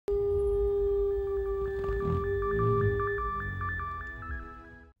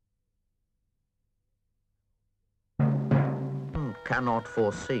cannot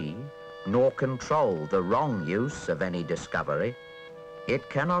foresee nor control the wrong use of any discovery, it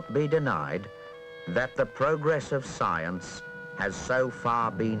cannot be denied that the progress of science has so far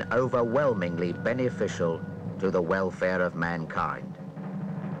been overwhelmingly beneficial to the welfare of mankind.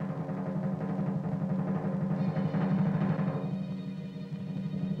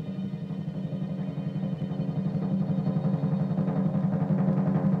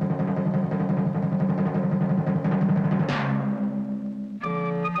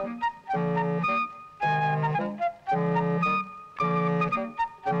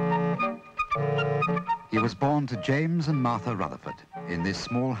 He was born to James and Martha Rutherford in this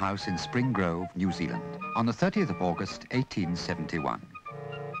small house in Spring Grove, New Zealand, on the 30th of August, 1871.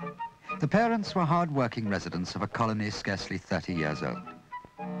 The parents were hard-working residents of a colony scarcely 30 years old.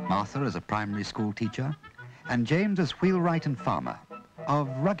 Martha as a primary school teacher, and James as wheelwright and farmer, of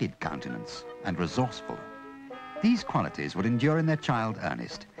rugged countenance and resourceful. These qualities would endure in their child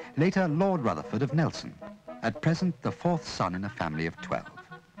Ernest, later Lord Rutherford of Nelson, at present the fourth son in a family of 12.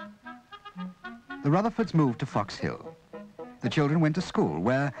 The Rutherfords moved to Fox Hill. The children went to school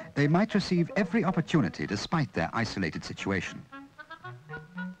where they might receive every opportunity despite their isolated situation.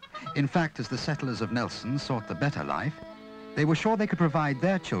 In fact, as the settlers of Nelson sought the better life, they were sure they could provide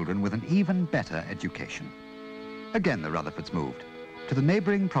their children with an even better education. Again, the Rutherfords moved to the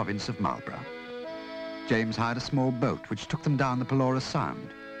neighboring province of Marlborough. James hired a small boat which took them down the Pelorus Sound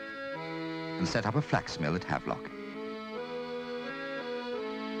and set up a flax mill at Havelock.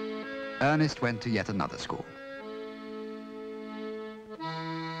 Ernest went to yet another school.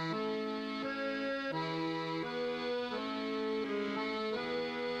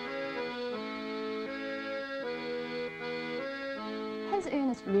 Has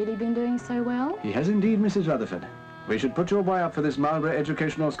Ernest really been doing so well? He has indeed, Mrs. Rutherford. We should put your boy up for this Marlborough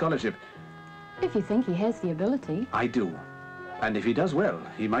Educational Scholarship. If you think he has the ability. I do. And if he does well,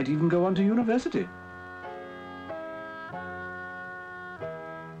 he might even go on to university.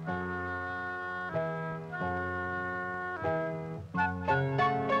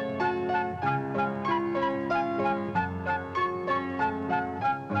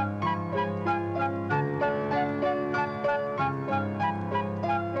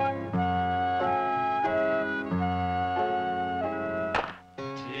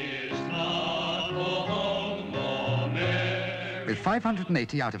 With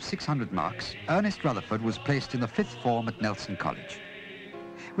 580 out of 600 marks, Ernest Rutherford was placed in the 5th form at Nelson College.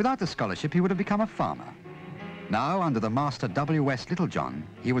 Without the scholarship, he would have become a farmer. Now, under the master W.S. Littlejohn,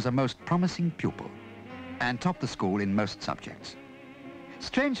 he was a most promising pupil and topped the school in most subjects.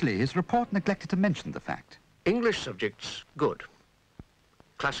 Strangely, his report neglected to mention the fact. English subjects, good.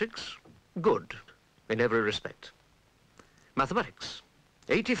 Classics, good in every respect. Mathematics,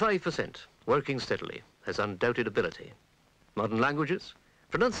 85%, working steadily, has undoubted ability. Modern languages,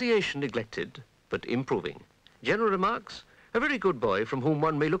 pronunciation neglected, but improving. General remarks, a very good boy from whom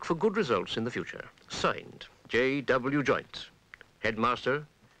one may look for good results in the future. Signed, J.W. Joint, Headmaster,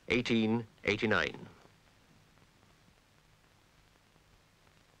 1889.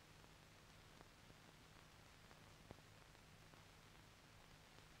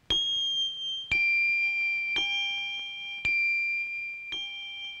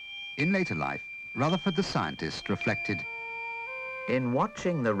 In later life, Rutherford the scientist reflected, In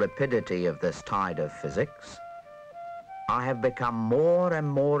watching the rapidity of this tide of physics, I have become more and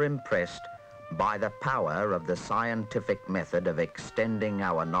more impressed by the power of the scientific method of extending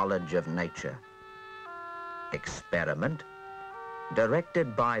our knowledge of nature. Experiment,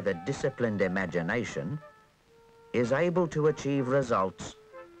 directed by the disciplined imagination, is able to achieve results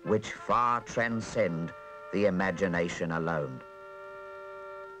which far transcend the imagination alone.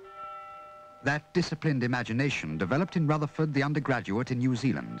 That disciplined imagination developed in Rutherford the undergraduate in New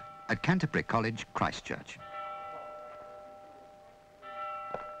Zealand at Canterbury College, Christchurch.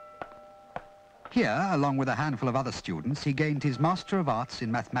 Here, along with a handful of other students, he gained his Master of Arts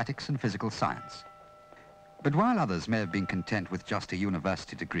in Mathematics and Physical Science. But while others may have been content with just a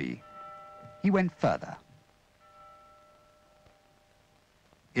university degree, he went further.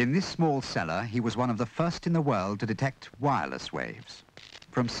 In this small cellar, he was one of the first in the world to detect wireless waves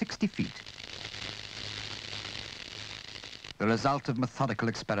from 60 feet. The result of methodical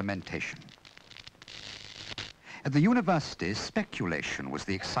experimentation. At the university, speculation was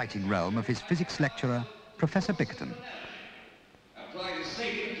the exciting realm of his physics lecturer, Professor Bickerton. Apply the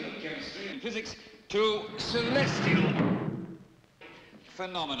statement of chemistry and physics to celestial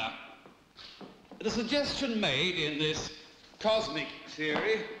phenomena. The suggestion made in this cosmic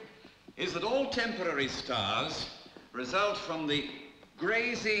theory is that all temporary stars result from the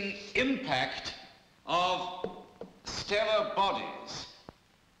grazing impact of stellar bodies.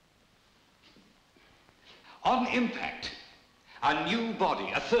 On impact, a new body,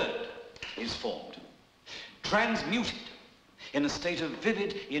 a third, is formed, transmuted in a state of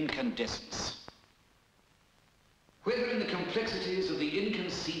vivid incandescence. Whether in the complexities of the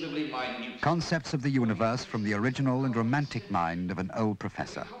inconceivably minute... Concepts of the universe from the original and romantic mind of an old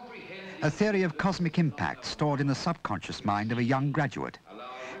professor. A theory of cosmic impact stored in the subconscious mind of a young graduate,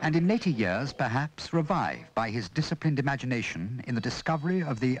 and in later years perhaps revived by his disciplined imagination in the discovery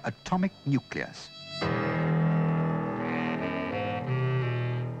of the atomic nucleus.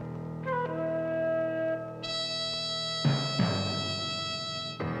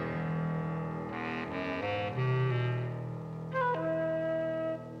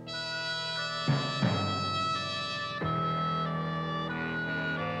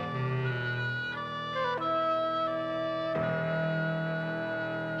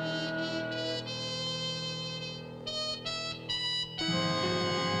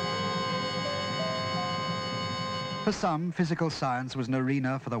 For some, physical science was an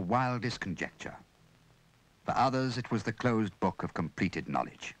arena for the wildest conjecture. For others, it was the closed book of completed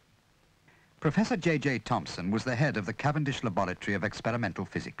knowledge. Professor J.J. Thomson was the head of the Cavendish Laboratory of Experimental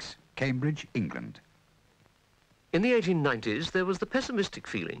Physics, Cambridge, England. In the 1890s, there was the pessimistic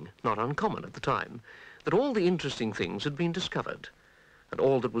feeling, not uncommon at the time, that all the interesting things had been discovered, and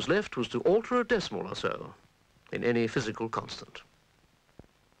all that was left was to alter a decimal or so in any physical constant.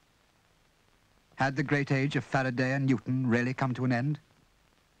 Had the great age of Faraday and Newton really come to an end?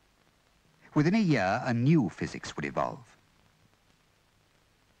 Within a year, a new physics would evolve.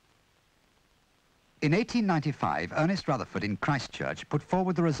 In 1895, Ernest Rutherford in Christchurch put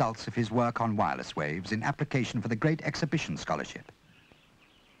forward the results of his work on wireless waves in application for the Great Exhibition Scholarship,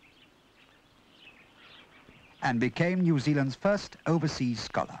 and became New Zealand's first overseas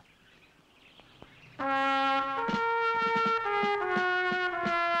scholar.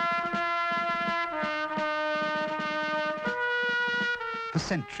 For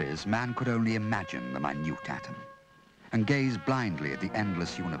centuries, man could only imagine the minute atom and gaze blindly at the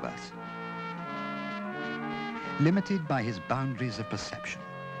endless universe, limited by his boundaries of perception.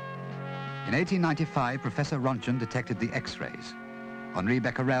 In 1895, Professor Rontgen detected the X-rays. Henri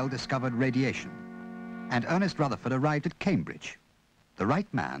Becquerel discovered radiation. And Ernest Rutherford arrived at Cambridge, the right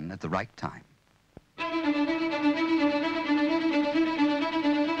man at the right time.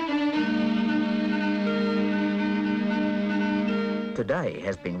 Today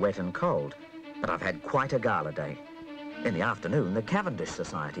has been wet and cold, but I've had quite a gala day. In the afternoon, the Cavendish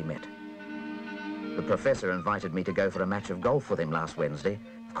Society met. The professor invited me to go for a match of golf with him last Wednesday.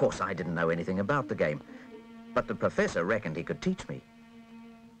 Of course, I didn't know anything about the game, but the professor reckoned he could teach me.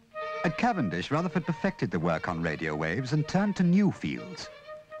 At Cavendish, Rutherford perfected the work on radio waves and turned to new fields.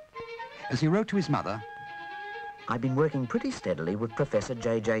 As he wrote to his mother, I've been working pretty steadily with Professor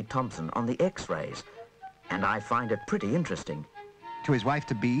J.J. Thomson on the X-rays, and I find it pretty interesting. To his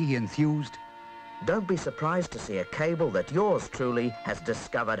wife-to-be, he enthused, Don't be surprised to see a cable that yours truly has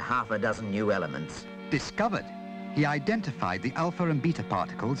discovered half a dozen new elements. Discovered. He identified the alpha and beta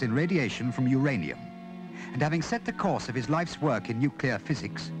particles in radiation from uranium, and having set the course of his life's work in nuclear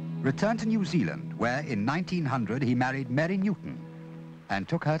physics, returned to New Zealand, where in 1900 he married Mary Newton and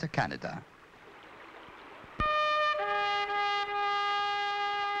took her to Canada.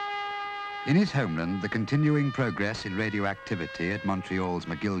 In his homeland, the continuing progress in radioactivity at Montreal's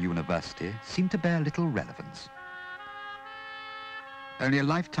McGill University seemed to bear little relevance. Only a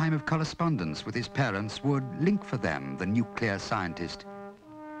lifetime of correspondence with his parents would link for them the nuclear scientist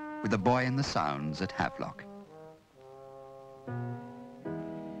with the boy in the Sounds at Havelock.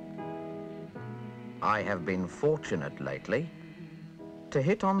 I have been fortunate lately to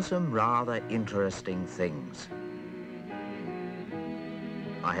hit on some rather interesting things.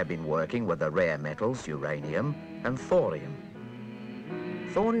 I have been working with the rare metals uranium and thorium.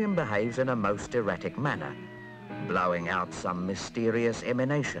 Thorium behaves in a most erratic manner, blowing out some mysterious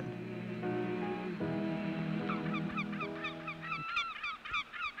emanation.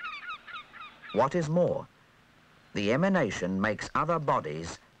 What is more, the emanation makes other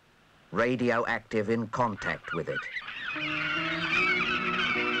bodies radioactive in contact with it.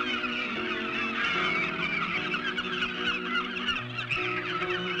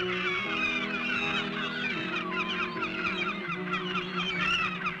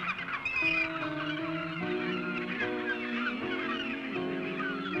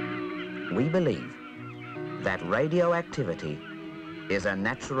 We believe that radioactivity is a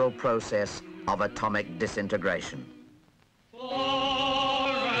natural process of atomic disintegration.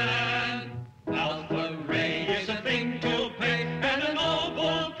 Alpha ray is a thing to pay, and a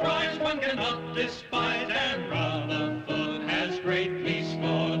Nobel Prize one cannot despise, and Rutherford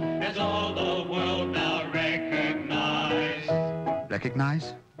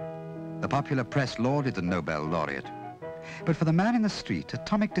recognize? The popular press lauded the Nobel laureate. But for the man in the street,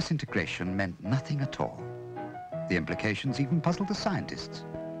 atomic disintegration meant nothing at all. The implications even puzzled the scientists.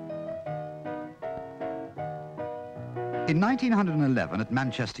 In 1911 at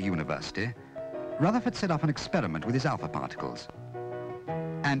Manchester University, Rutherford set off an experiment with his alpha particles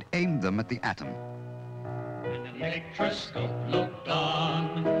and aimed them at the atom. An electroscope looked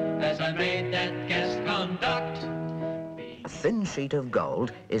on as I made that gas conduct. A thin sheet of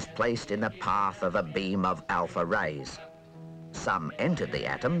gold is placed in the path of a beam of alpha rays. Some entered the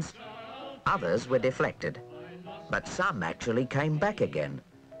atoms, others were deflected, but some actually came back again.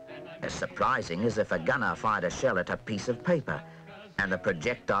 As surprising as if a gunner fired a shell at a piece of paper and the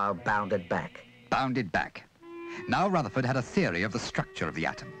projectile bounded back. Bounded back. Now Rutherford had a theory of the structure of the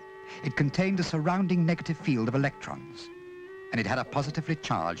atom. It contained a surrounding negative field of electrons, and it had a positively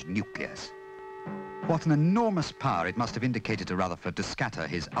charged nucleus. What an enormous power it must have indicated to Rutherford to scatter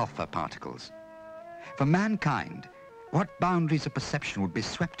his alpha particles. For mankind, what boundaries of perception would be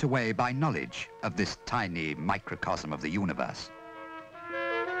swept away by knowledge of this tiny microcosm of the universe?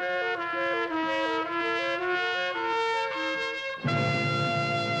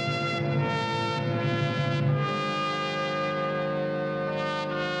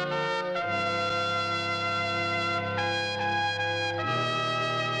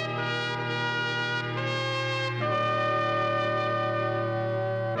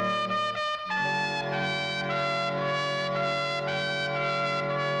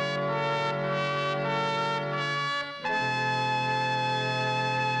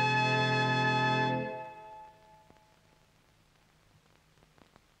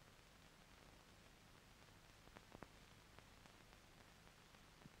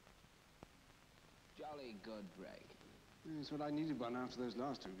 Jolly good break. That's what I needed one after those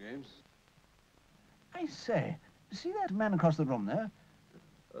last two games. I say, see that man across the room there?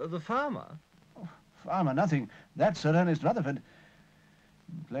 The farmer? Oh, farmer, nothing. That's Sir Ernest Rutherford.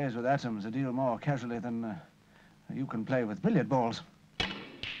 He plays with atoms a deal more casually than you can play with billiard balls.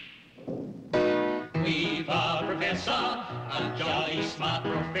 We've a professor, a jolly smart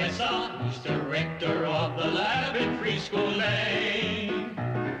professor, who's director of the lab in Free School Lane.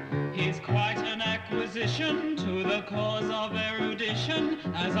 He's quite an acquisition to the cause of erudition,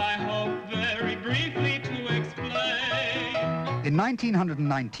 as I hope very briefly to explain. In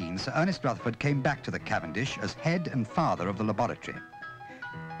 1919, Sir Ernest Rutherford came back to the Cavendish as head and father of the laboratory.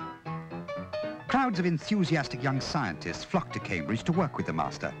 Crowds of enthusiastic young scientists flocked to Cambridge to work with the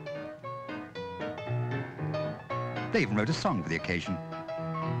master. They even wrote a song for the occasion.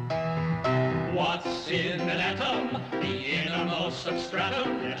 What's in an atom? The innermost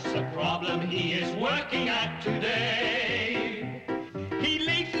substratum. That's the problem he is working at today. He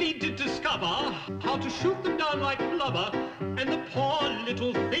lately did discover how to shoot them down like blubber, and the poor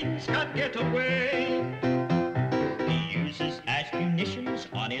little things can't get away. He uses as munitions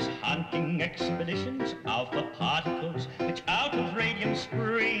on his hunting expeditions alpha particles which out of radium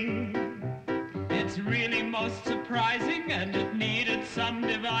spring. It's really most surprising, and it needed some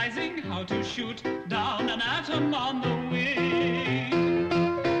devising how to shoot down an atom on the wing.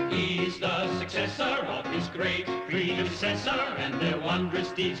 He's the successor of his great predecessor, and their wondrous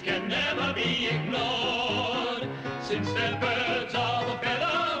deeds can never be ignored. Since they're birds of a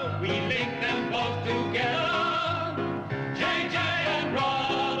feather, we link them both together. J.J. and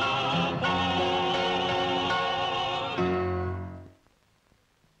Rutherford.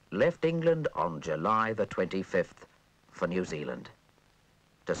 Left England on July the 25th for New Zealand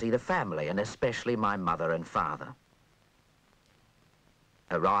to see the family, and especially my mother and father.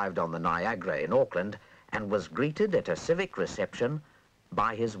 Arrived on the Niagara in Auckland and was greeted at a civic reception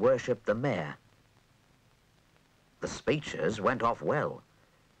by His Worship the Mayor. The speeches went off well.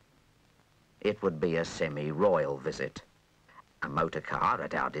 It would be a semi-royal visit, a motor car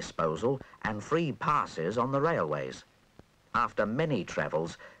at our disposal and free passes on the railways. After many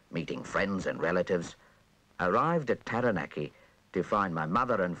travels, meeting friends and relatives, arrived at Taranaki to find my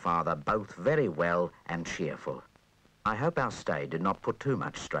mother and father both very well and cheerful. I hope our stay did not put too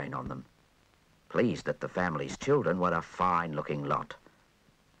much strain on them. Pleased that the family's children were a fine-looking lot.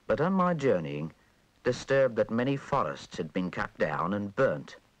 But on my journeying, disturbed that many forests had been cut down and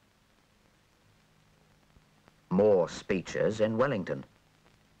burnt. More speeches in Wellington.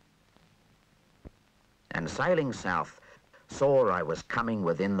 And sailing south, saw I was coming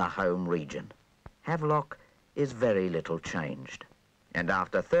within the home region. Havelock is very little changed, and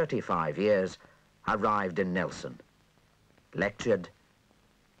after 35 years, arrived in Nelson, lectured,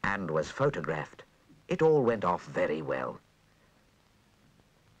 and was photographed. It all went off very well.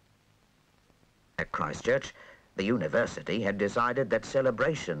 At Christchurch, The university had decided that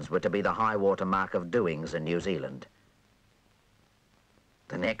celebrations were to be the high-water mark of doings in New Zealand.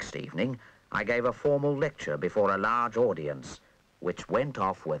 The next evening, I gave a formal lecture before a large audience, which went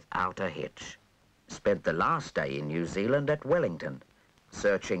off without a hitch. Spent the last day in New Zealand at Wellington,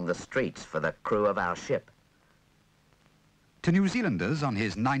 searching the streets for the crew of our ship. To New Zealanders on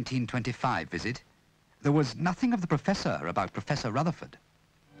his 1925 visit, there was nothing of the professor about Professor Rutherford.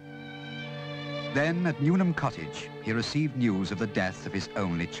 Then, at Newnham Cottage, he received news of the death of his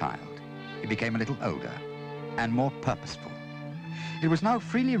only child. He became a little older and more purposeful. It was now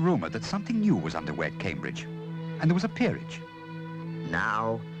freely rumoured that something new was underway at Cambridge, and there was a peerage.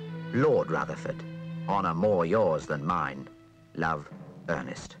 Now, Lord Rutherford, honour more yours than mine. Love,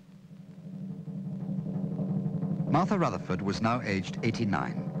 Ernest. Martha Rutherford was now aged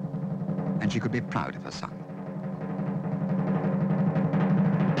 89, and she could be proud of her son.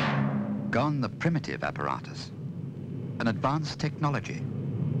 Gone the primitive apparatus, an advanced technology,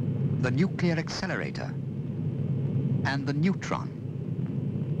 the nuclear accelerator, and the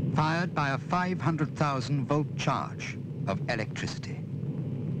neutron, fired by a 500,000-volt charge of electricity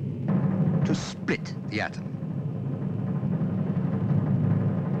to split the atom.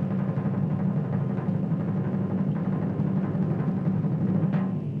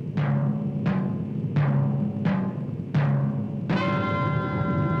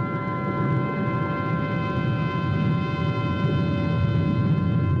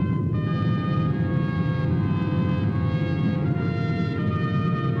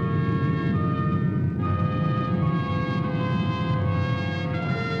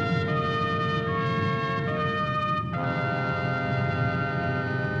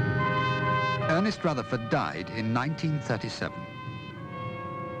 Ernest Rutherford died in 1937.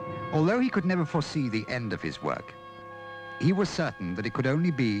 Although he could never foresee the end of his work, he was certain that it could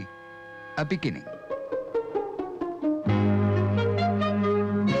only be a beginning.